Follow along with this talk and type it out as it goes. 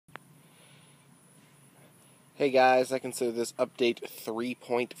Hey guys, I consider this update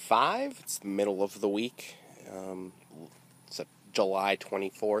 3.5. It's the middle of the week. It's July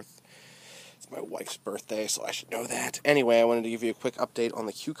 24th. It's my wife's birthday, so I should know that. Anyway, I wanted to give you a quick update on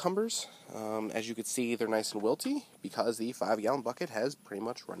the cucumbers. As you can see, they're nice and wilty because the 5-gallon bucket has pretty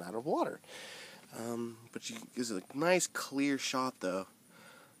much run out of water. But there's a nice clear shot, though,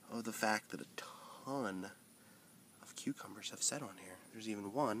 of the fact that a ton of cucumbers have set on here. There's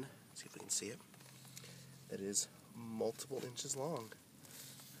even one. Let's see if we can see it. That is multiple inches long.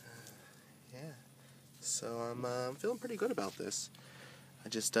 Yeah. So I'm feeling pretty good about this. I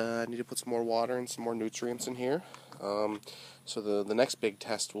just need to put some more water and some more nutrients in here. So the next big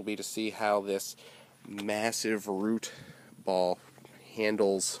test will be to see how this massive root ball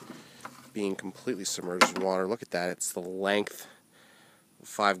handles being completely submerged in water. Look at that. It's the length of a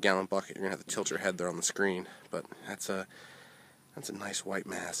 5-gallon bucket. You're going to have to tilt your head there on the screen. But that's a nice white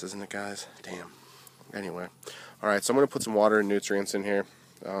mass, isn't it, guys? Damn. Anyway, alright, so I'm going to put some water and nutrients in here,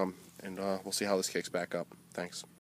 and we'll see how this kicks back up. Thanks.